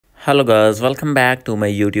Hello guys, welcome back to my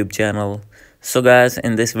YouTube channel. So guys,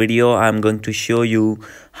 in this video I'm going to show you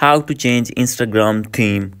how to change Instagram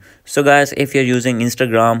theme. So guys, if you're using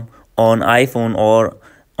Instagram on iPhone or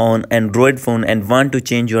on Android phone and want to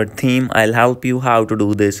change your theme, I'll help you how to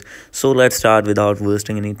do this. So let's start without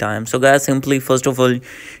wasting any time. So guys, simply first of all,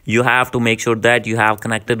 you have to make sure that you have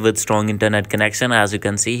connected with strong internet connection. As you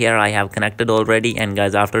can see here, I have connected already, and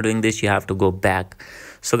guys, after doing this you have to go back.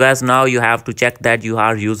 So guys, now you have to check that you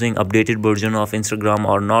are using updated version of Instagram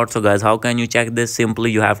or not. So guys, how can you check this?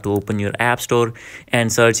 Simply you have to open your app store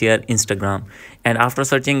and search here Instagram, and after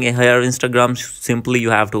searching here Instagram, simply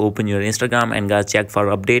you have to open your Instagram and guys check for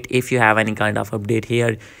update. If you have any kind of update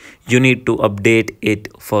here, you need to update it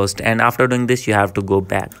first, and after doing this you have to go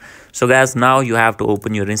back. So guys, now you have to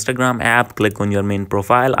open your Instagram app, click on your main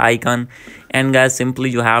profile icon, and guys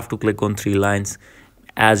simply you have to click on three lines,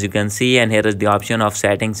 as you can see, and here is the option of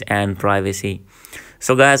settings and privacy.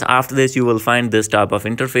 So guys, after this you will find this type of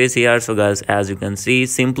interface here. So guys, as you can see,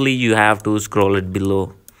 simply you have to scroll it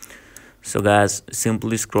below. So guys,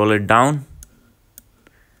 simply scroll it down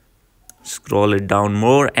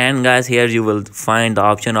more, and guys here you will find the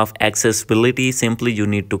option of accessibility. Simply you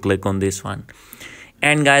need to click on this one,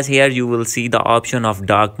 and guys here you will see the option of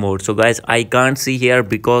dark mode. So guys, I can't see here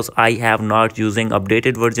because I have not using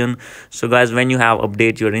updated version. So guys, when you have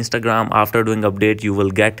update your Instagram, after doing update you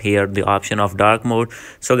will get here the option of dark mode.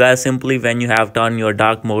 So guys, simply when you have turn on your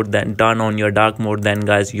dark mode, then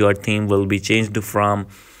guys your theme will be changed from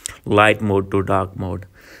light mode to dark mode.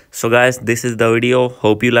 So guys, this is the video.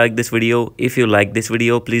 Hope you like this video. If you like this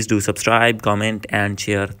video, please do subscribe, comment and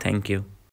share. Thank you.